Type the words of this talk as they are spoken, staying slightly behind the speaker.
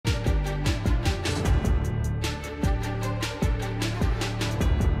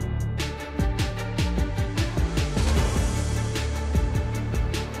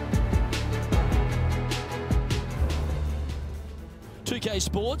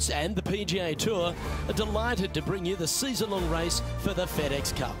Sports and the PGA Tour are delighted to bring you the season-long race for the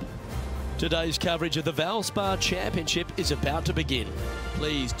FedEx Cup. Today's coverage of the Valspar Championship is about to begin.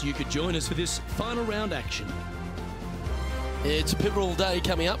 Pleased you could join us for this final round action. It's a pivotal day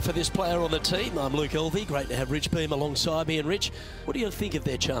coming up for this player on the team. I'm Luke Elvey. Great to have Rich Beam alongside me. And Rich, what do you think of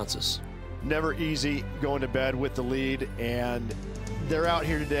their chances? Never easy going to bed with the lead, and they're out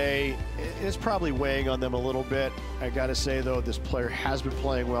here today. It's probably weighing on them a little bit. I got to say, though, this player has been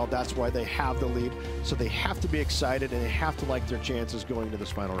playing well. That's why they have the lead. So they have to be excited, and they have to like their chances going into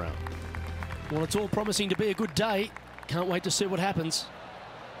this final round. Well, it's all promising to be a good day. Can't wait to see what happens.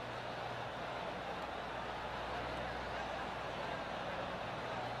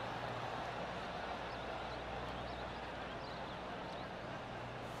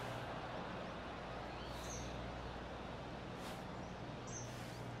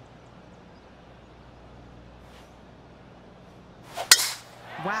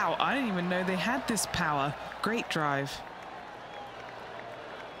 Wow, I didn't even know they had this power. Great drive.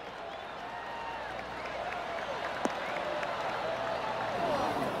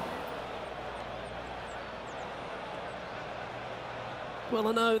 Well,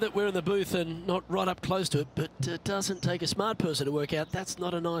 I know that we're in the booth and not right up close to it, but it doesn't take a smart person to work out that's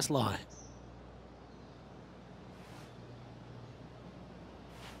not a nice lie.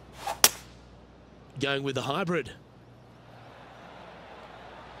 Going with the hybrid.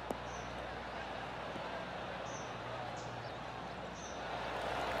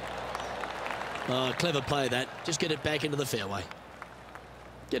 Oh, clever play that. Just get it back into the fairway.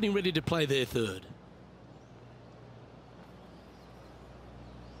 Getting ready to play their third.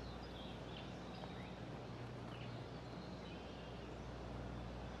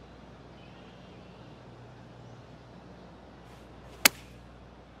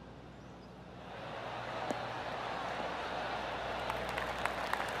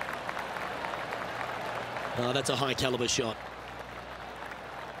 Oh, that's a high caliber shot.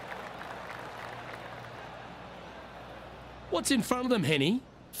 What's in front of them, Henny?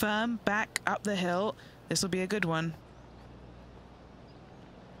 Firm, back, up the hill. This will be a good one.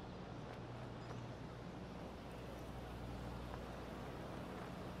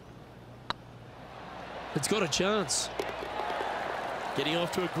 It's got a chance. Getting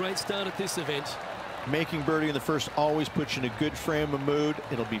off to a great start at this event. Making birdie in the first always puts you in a good frame of mood.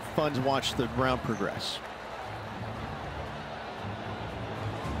 It'll be fun to watch the round progress.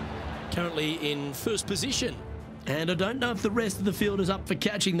 Currently in first position. And I don't know if the rest of the field is up for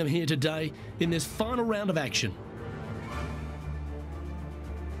catching them here today in this final round of action.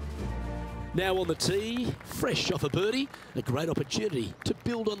 Now on the tee, fresh off a birdie, a great opportunity to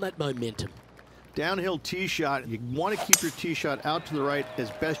build on that momentum. Downhill tee shot, you want to keep your tee shot out to the right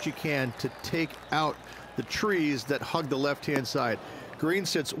as best you can to take out the trees that hug the left-hand side. Green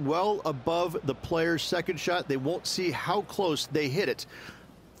sits well above the player's second shot. They won't see how close they hit it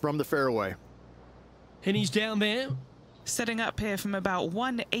from the fairway. And he's down there. Setting up here from about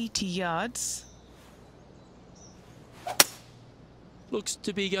 180 yards. Looks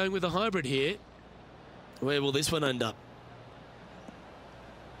to be going with a hybrid here. Where will this one end up?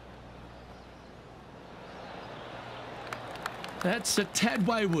 That's a tad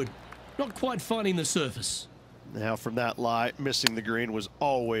wayward. Not quite finding the surface. Now from that lie, missing the green was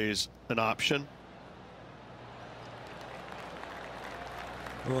always an option.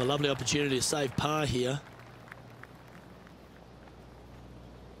 Oh, a lovely opportunity to save par here.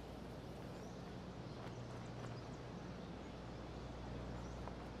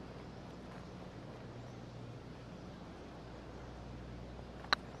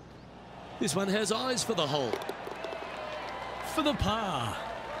 This one has eyes for the hole. For the par.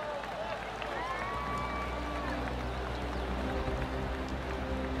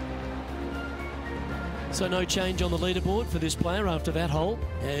 So no change on the leaderboard for this player after that hole.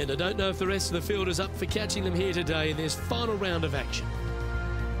 And I don't know if the rest of the field is up for catching them here today in this final round of action.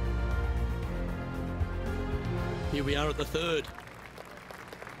 Here we are at the third.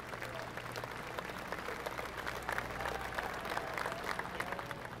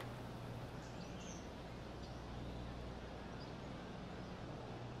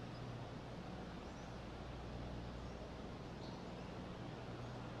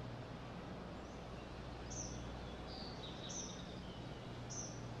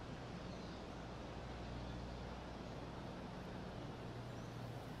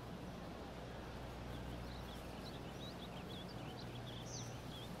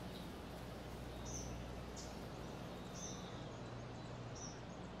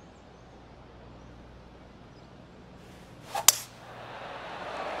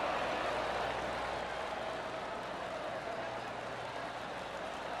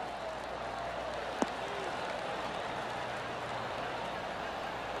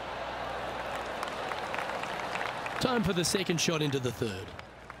 Time for the second shot into the third.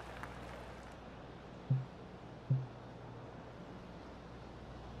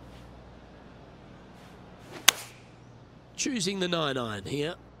 Choosing the 9-iron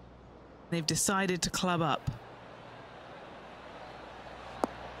here. They've decided to club up.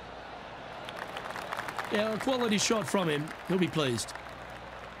 Yeah, a quality shot from him. He'll be pleased.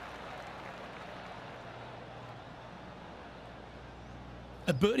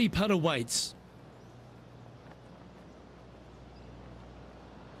 A birdie putt awaits.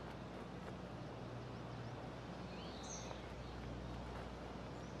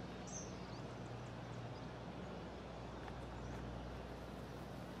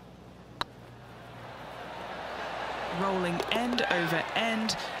 Rolling end over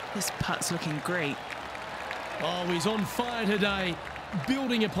end. This putt's looking great. Oh, he's on fire today,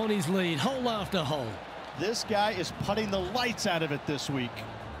 building upon his lead, hole after hole. This guy is putting the lights out of it this week.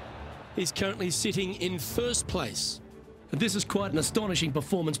 He's currently sitting in first place. And this is quite an astonishing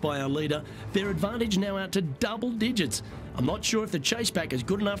performance by our leader. Their advantage now out to double digits. I'm not sure if the chase back is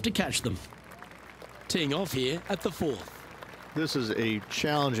good enough to catch them. Teeing off here at the fourth. This is a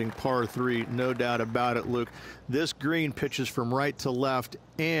challenging par 3, no doubt about it, Luke. This green pitches from right to left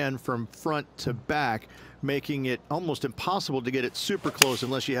and from front to back, making it almost impossible to get it super close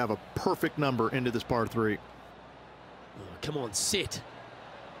unless you have a perfect number into this par 3. Oh, come on, sit.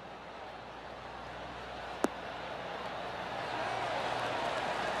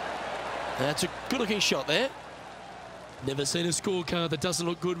 That's a good-looking shot there. Never seen a scorecard that doesn't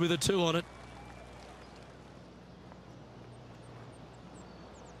look good with a 2 on it.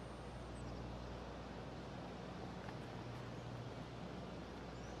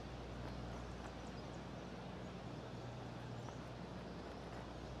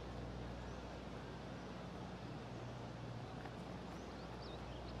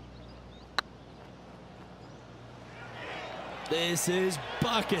 This is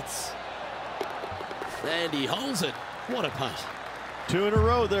buckets. And he holds it. What a putt. 2 in a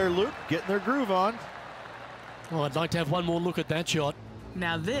row there, Luke, getting their groove on. Oh, I'd like to have one more look at that shot.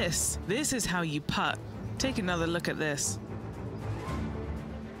 Now this is how you putt. Take another look at this.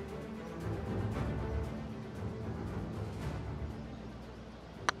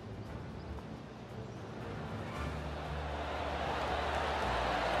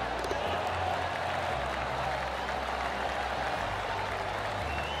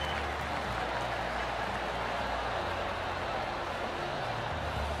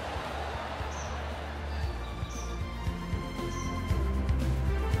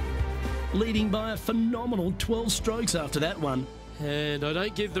 Leading by a phenomenal 12 strokes after that one. And I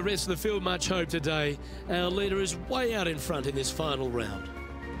don't give the rest of the field much hope today. Our leader is way out in front in this final round.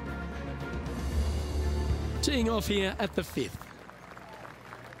 Teeing off here at the fifth.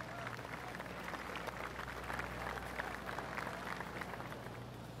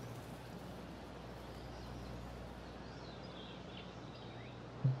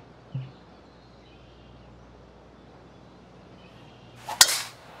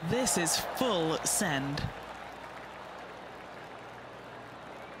 This is full send.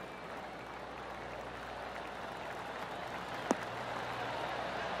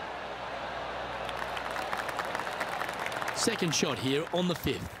 Second shot here on the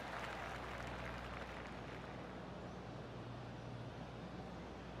fifth.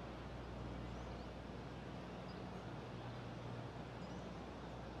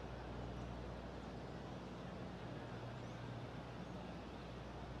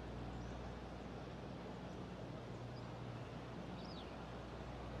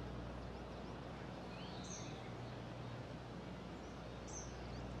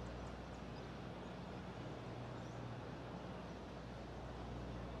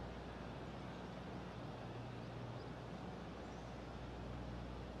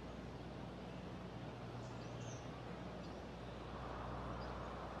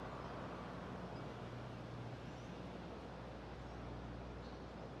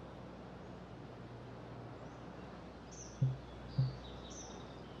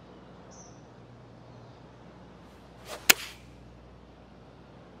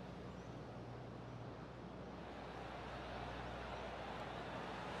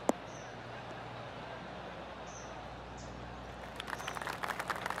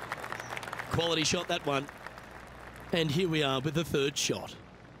 Quality shot, that one. And here we are with the third shot.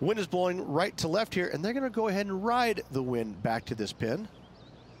 Wind is blowing right to left here, and they're going to go ahead and ride the wind back to this pin.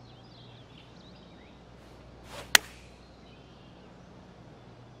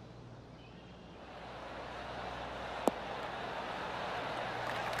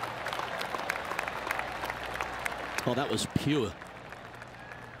 Oh, that was pure.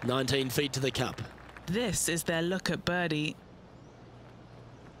 19 feet to the cup. This is their look at birdie.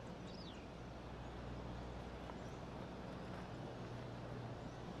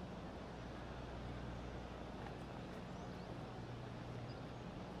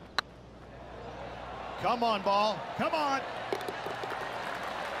 Come on, ball. Come on.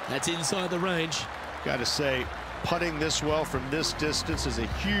 That's inside the range. Got to say, putting this well from this distance is a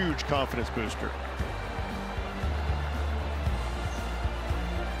huge confidence booster.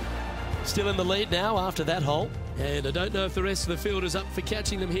 Still in the lead now after that hole. And I don't know if the rest of the field is up for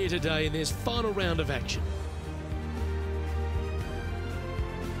catching them here today in this final round of action.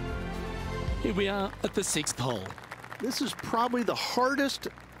 Here we are at the 6th hole. This is probably the hardest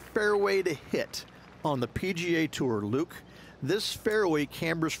fairway to hit on the PGA Tour, Luke. This fairway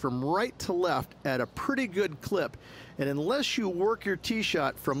cambers from right to left at a pretty good clip, and unless you work your tee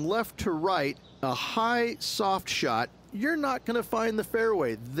shot from left to right, a high soft shot, you're not going to find the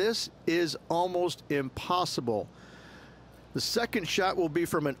fairway. This is almost impossible. The second shot will be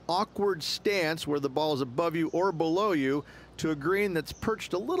from an awkward stance where the ball is above you or below you to a green that's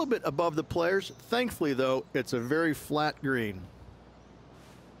perched a little bit above the players. Thankfully, though, it's a very flat green.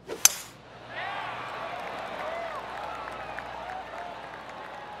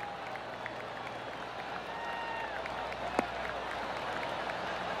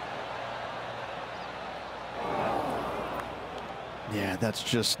 Yeah, that's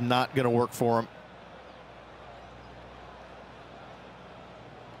just not going to work for him.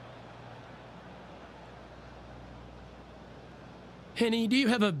 Henny, do you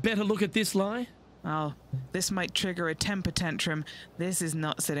have a better look at this lie? Oh, this might trigger a temper tantrum. This is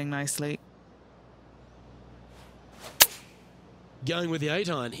not sitting nicely. Going with the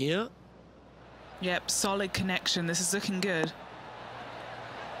 8-iron here. Yep, solid connection. This is looking good.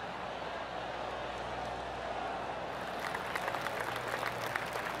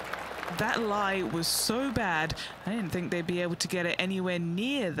 That lie was so bad, I didn't think they'd be able to get it anywhere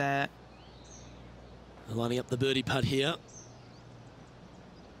near there. Lining up the birdie putt here.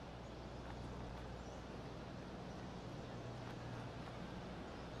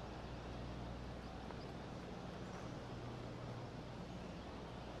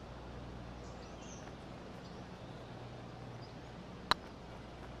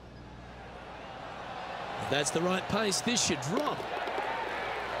 If that's the right pace, this should drop.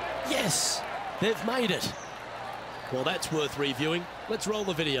 Yes, they've made it. Well, that's worth reviewing. Let's roll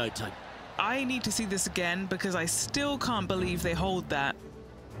the videotape. I need to see this again because I still can't believe they hold that.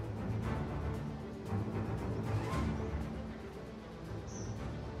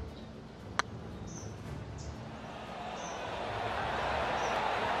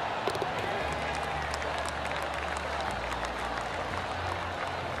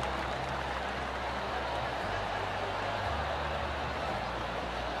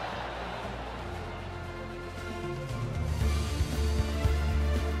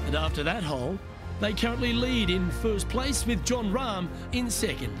 And after that hole, they currently lead in first place with Jon Rahm in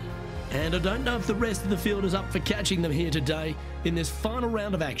second. And I don't know if the rest of the field is up for catching them here today in this final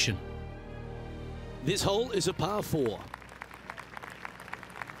round of action. This hole is a par 4.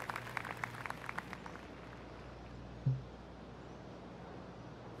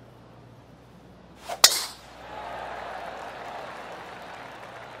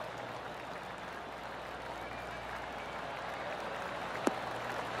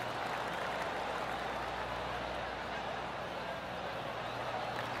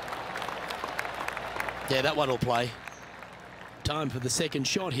 Yeah, that one will play. Time for the second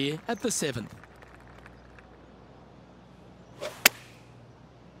shot here at the 7th.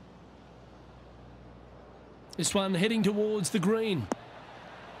 This one heading towards the green.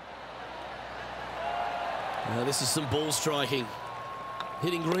 This is some ball striking.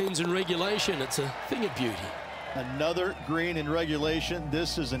 Hitting greens in regulation, it's a thing of beauty. Another green in regulation.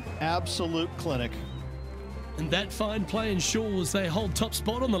 This is an absolute clinic. And that fine play ensures they hold top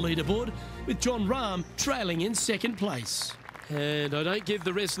spot on the leaderboard, with Jon Rahm trailing in second place. And I don't give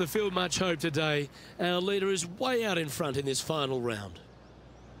the rest of the field much hope today. Our leader is way out in front in this final round.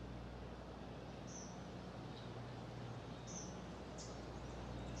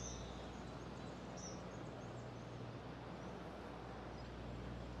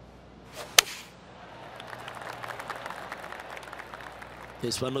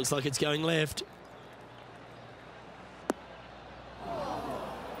 This one looks like it's going left.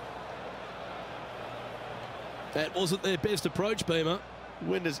 That wasn't their best approach, Beamer.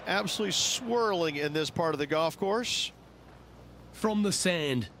 Wind is absolutely swirling in this part of the golf course. From the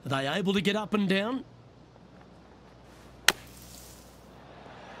sand, are they able to get up and down?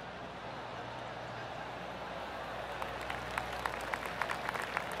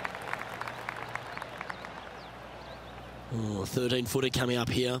 Oh, 13-footer coming up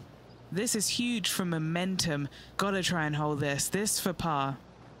here. This is huge for momentum. Got to try and hold this. This for par.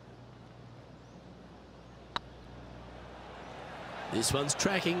 This one's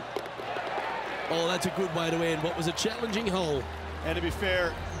tracking. Oh, that's a good way to end what was a challenging hole. And to be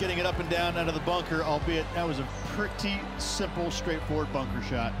fair, getting it up and down out of the bunker, albeit that was a pretty simple, straightforward bunker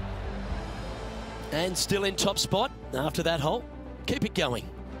shot. And still in top spot after that hole. Keep it going.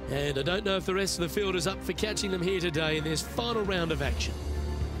 And I don't know if the rest of the field is up for catching them here today in this final round of action.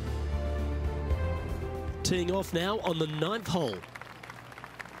 Teeing off now on the 9th hole.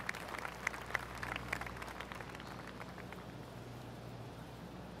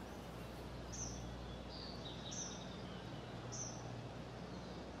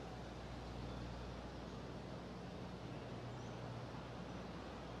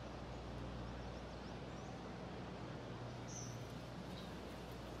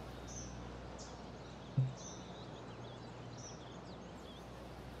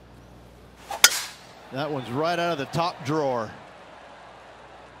 That one's right out of the top drawer.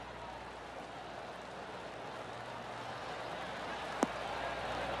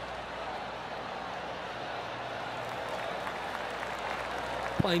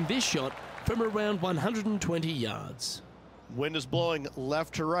 Playing this shot from around 120 yards. Wind is blowing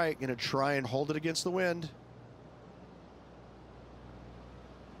left to right. Going to try and hold it against the wind.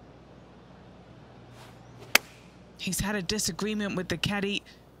 He's had a disagreement with the caddy.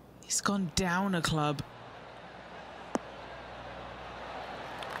 He's gone down a club.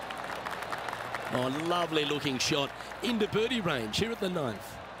 Oh, lovely looking shot into birdie range here at the 9th.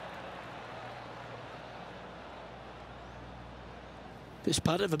 This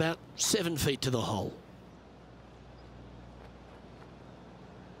putt of about 7 feet to the hole.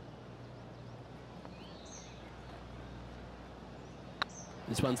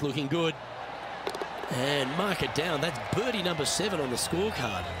 This one's looking good. And mark it down. That's birdie number 7 on the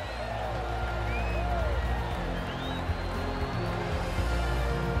scorecard.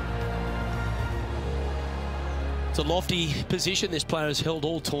 It's a lofty position this player has held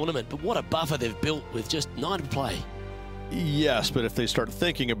all tournament, but what a buffer they've built with just 9 to play. Yes, but if they start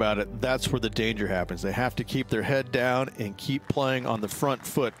thinking about it, that's where the danger happens. They have to keep their head down and keep playing on the front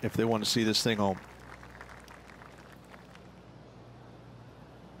foot if they want to see this thing home.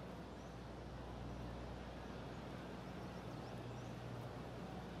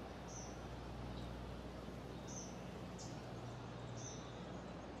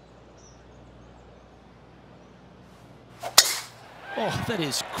 Oh, that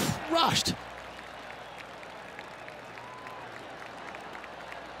is crushed.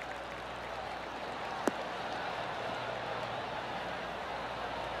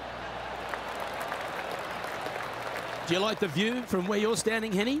 Do you like the view from where you're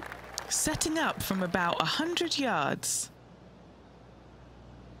standing, Henny? Setting up from about 100 yards.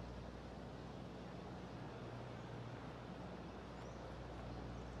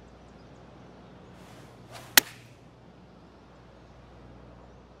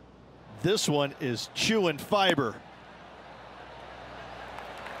 This one is chewing fiber.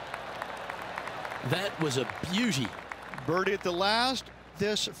 That was a beauty. Birdie at the last.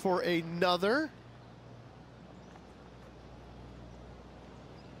 This for another.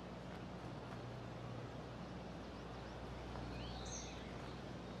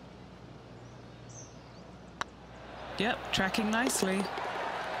 Yep, tracking nicely.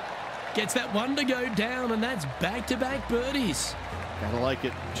 Gets that one to go down, and that's back-to-back birdies. Gotta like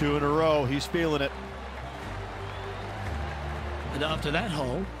it. 2 in a row. He's feeling it. And after that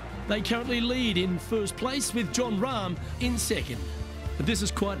hole, they currently lead in first place with John Rahm in second. But this is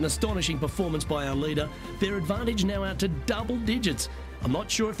quite an astonishing performance by our leader. Their advantage now out to double digits. I'm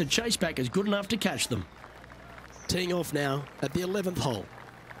not sure if the chase back is good enough to catch them. Teeing off now at the 11th hole.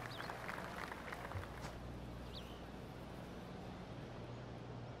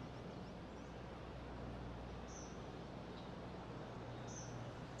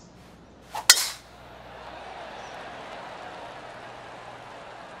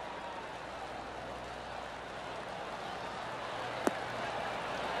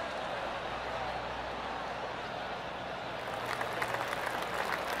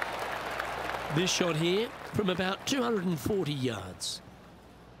 This shot here from about 240 yards.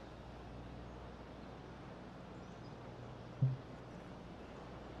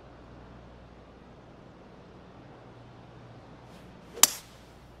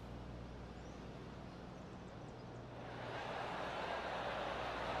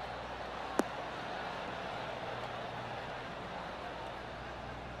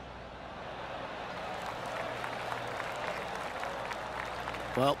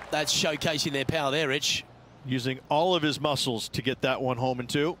 Well, that's showcasing their power there, Rich. Using all of his muscles to get that one home in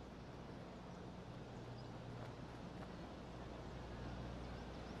two.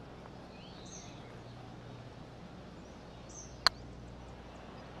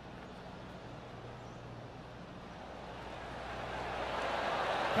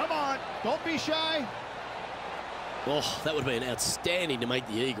 Come on, don't be shy. Oh, that would have been outstanding to make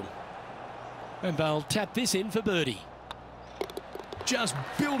the eagle. And they'll tap this in for birdie. Just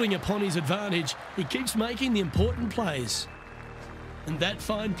building upon his advantage, he keeps making the important plays. And that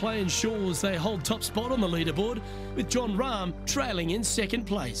fine play ensures they hold top spot on the leaderboard, with John Rahm trailing in second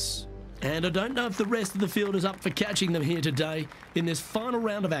place. And I don't know if the rest of the field is up for catching them here today in this final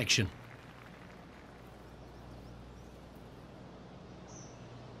round of action.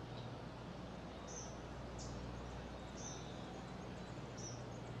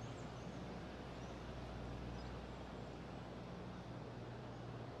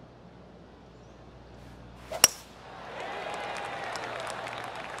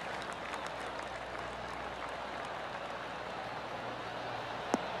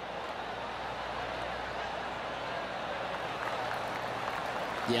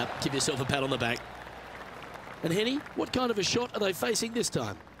 Yep, give yourself a pat on the back. And Henny, what kind of a shot are they facing this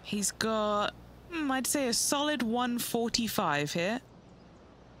time? He's got, I'd say a solid 145 here.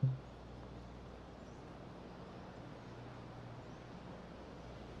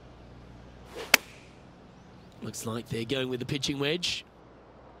 Looks like they're going with the pitching wedge.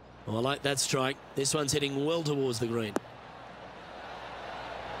 Oh, I like that strike. This one's heading well towards the green.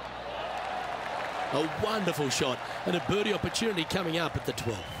 A wonderful shot and a birdie opportunity coming up at the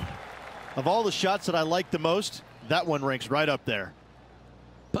 12th. Of all the shots that I like the most, that one ranks right up there.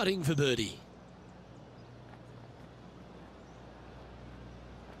 Putting for birdie.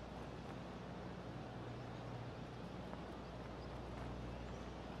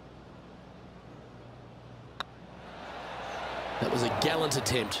 That was a gallant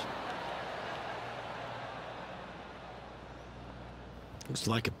attempt. Looks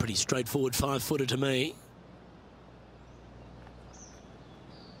like a pretty straightforward 5-footer to me.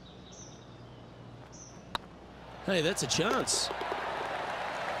 Hey, that's a chance.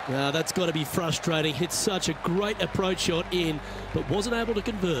 Now, that's got to be frustrating. Hit such a great approach shot in, but wasn't able to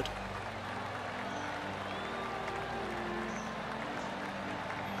convert.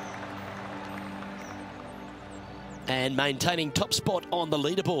 And maintaining top spot on the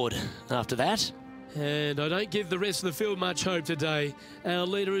leaderboard after that. And I don't give the rest of the field much hope today. Our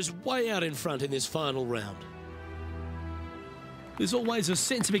leader is way out in front in this final round. There's always a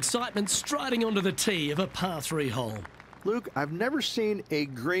sense of excitement striding onto the tee of a par 3 hole. Luke, I've never seen a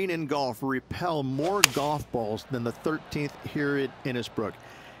green in golf repel more golf balls than the 13th here at Innisbrook.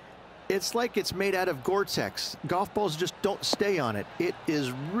 It's like it's made out of Gore-Tex. Golf balls just don't stay on it. It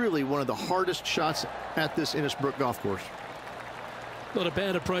is really one of the hardest shots at this Innisbrook golf course. Not a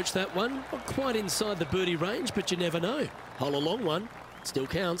bad approach, that one. Not quite inside the birdie range, but you never know. Hole a long one. Still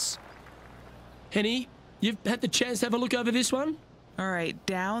counts. Henny, you've had the chance to have a look over this one? All right,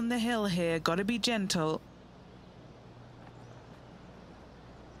 down the hill here. Got to be gentle.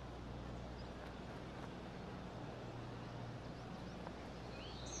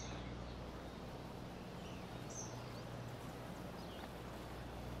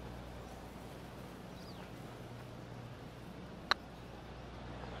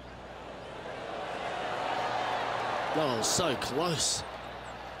 Oh, so close.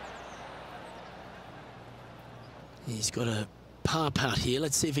 He's got a par putt here.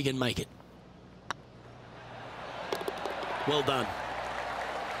 Let's see if he can make it. Well done.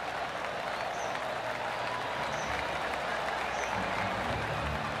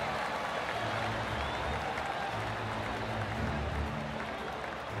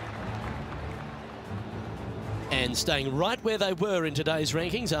 And staying right where they were in today's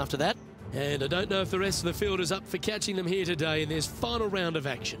rankings after that. And I don't know if the rest of the field is up for catching them here today in this final round of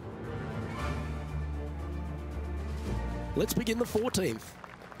action. Let's begin the 14th.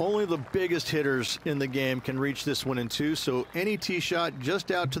 Only the biggest hitters in the game can reach this one in two, so any tee shot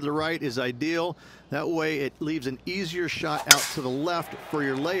just out to the right is ideal. That way it leaves an easier shot out to the left for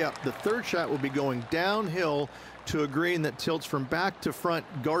your layup. The third shot will be going downhill to a green that tilts from back to front,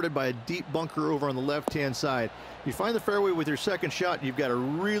 guarded by a deep bunker over on the left-hand side. If you find the fairway with your second shot, you've got a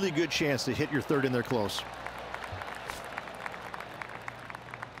really good chance to hit your third in there close.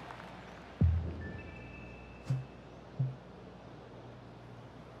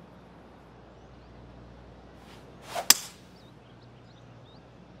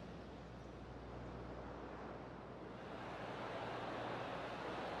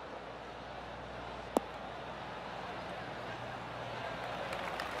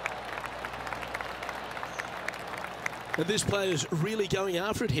 And this player's really going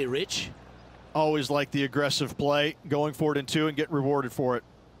after it here, Rich. Always like the aggressive play, going for it in 2 and get rewarded for it.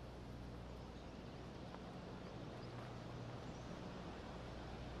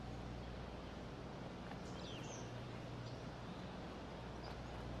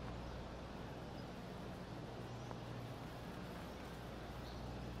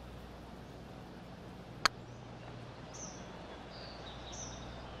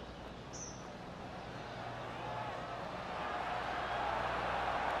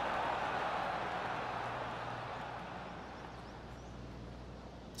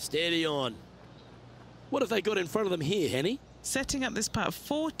 Steady on. What have they got in front of them here, Henny? Setting up this putt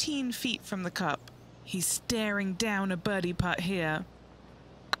 14 feet from the cup. He's staring down a birdie putt here.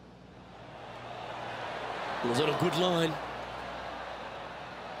 Was on a good line.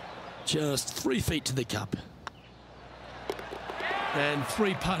 Just 3 feet to the cup. And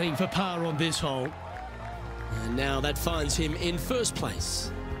 3 putting for par on this hole. And now that finds him in first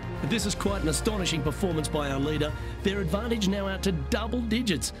place. This is quite an astonishing performance by our leader. Their advantage now out to double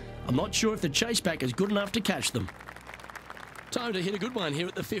digits. I'm not sure if the chase back is good enough to catch them. Time to hit a good one here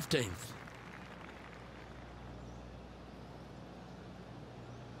at the 15th.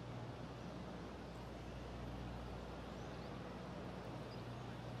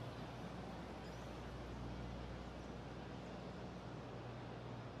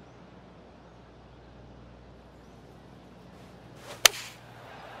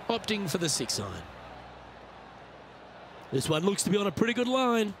 Opting for the 6 iron. This one looks to be on a pretty good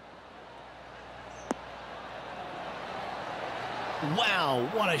line. Wow,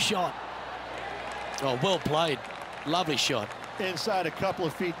 what a shot. Oh, well played. Lovely shot. Inside a couple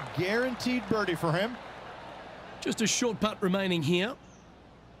of feet, guaranteed birdie for him. Just a short putt remaining here.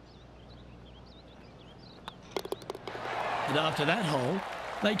 And after that hole,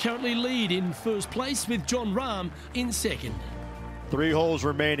 they currently lead in first place with John Rahm in second. 3 holes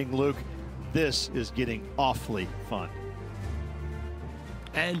remaining, Luke. This is getting awfully fun.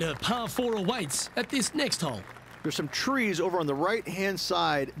 And a par 4 awaits at this next hole. There's some trees over on the right-hand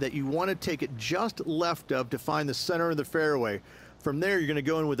side that you want to take it just left of to find the center of the fairway. From there, you're going to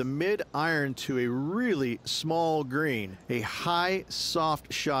go in with a mid-iron to a really small green. A high,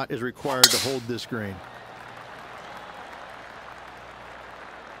 soft shot is required to hold this green.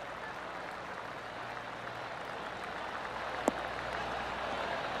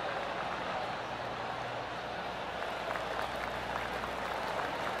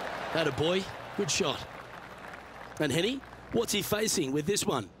 Atta boy, good shot. And Henny, what's he facing with this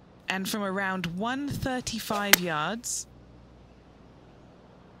one? And from around 135 yards.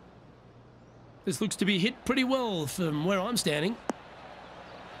 This looks to be hit pretty well from where I'm standing.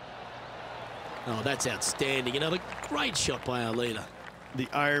 Oh, that's outstanding. Another great shot by our leader. The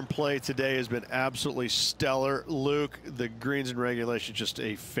iron play today has been absolutely stellar. Luke, the greens in regulation, just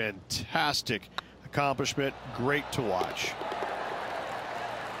a fantastic accomplishment. Great to watch.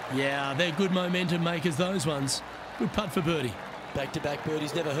 Yeah, they're good momentum makers, those ones. Good putt for birdie. Back-to-back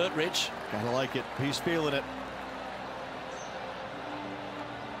birdies never hurt, Rich. Gotta like it. He's feeling it.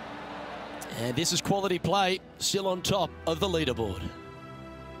 And this is quality play, still on top of the leaderboard.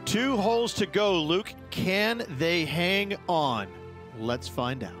 2 holes to go, Luke. Can they hang on? Let's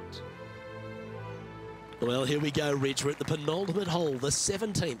find out. Well, here we go, Rich. We're at the penultimate hole, the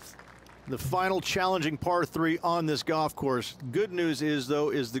 17th. The final challenging par 3 on this golf course. Good news is, though,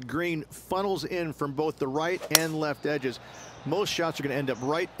 is the green funnels in from both the right and left edges. Most shots are going to end up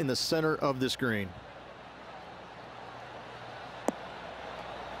right in the center of this green.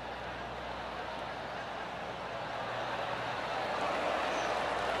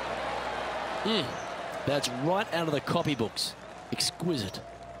 That's right out of the copybooks. Exquisite.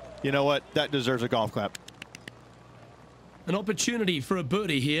 You know what? That deserves a golf clap. An opportunity for a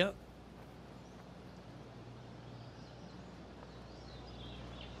birdie here.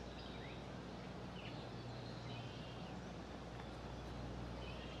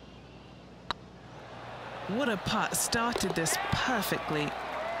 What a putt. Started this perfectly.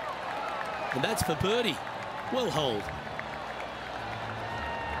 And that's for birdie. Well holed.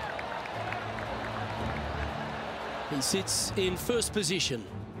 He sits in first position.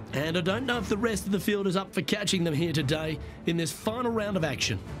 And I don't know if the rest of the field is up for catching them here today in this final round of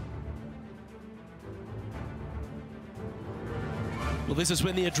action. Well, this is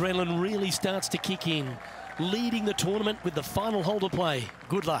when the adrenaline really starts to kick in. Leading the tournament with the final hole to play.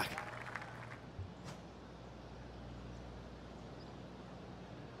 Good luck.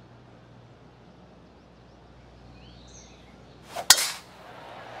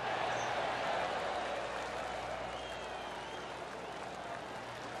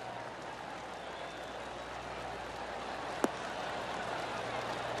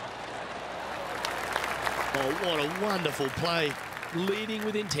 what a wonderful play. Leading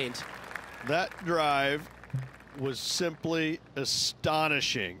with intent. That drive was simply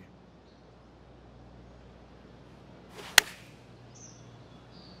astonishing.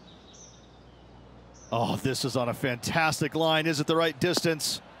 Oh, this is on a fantastic line. Is it the right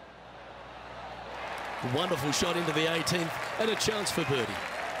distance? Wonderful shot into the 18th and a chance for birdie.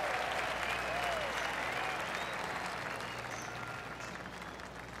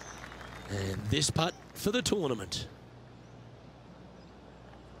 And this putt for the tournament.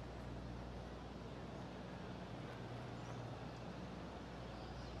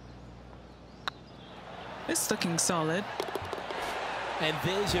 It's looking solid. And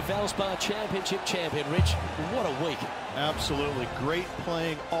there's your Valspar Championship champion, Rich. What a week. Absolutely. Great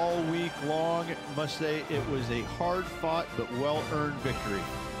playing all week long. Must say it was a hard-fought but well-earned victory.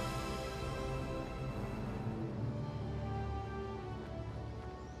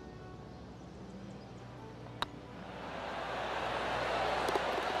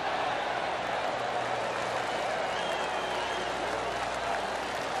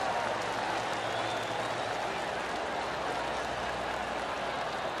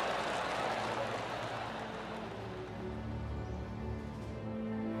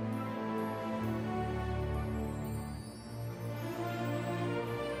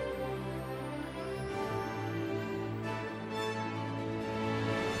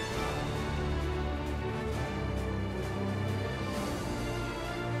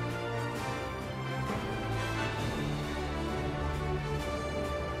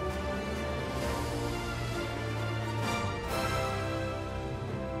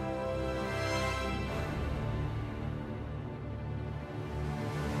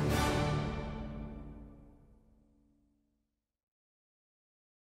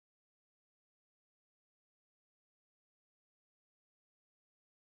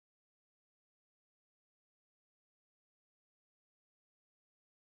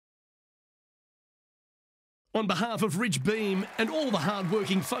 On behalf of Rich Beam and all the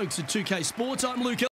hard-working folks at 2K Sports, I'm Luke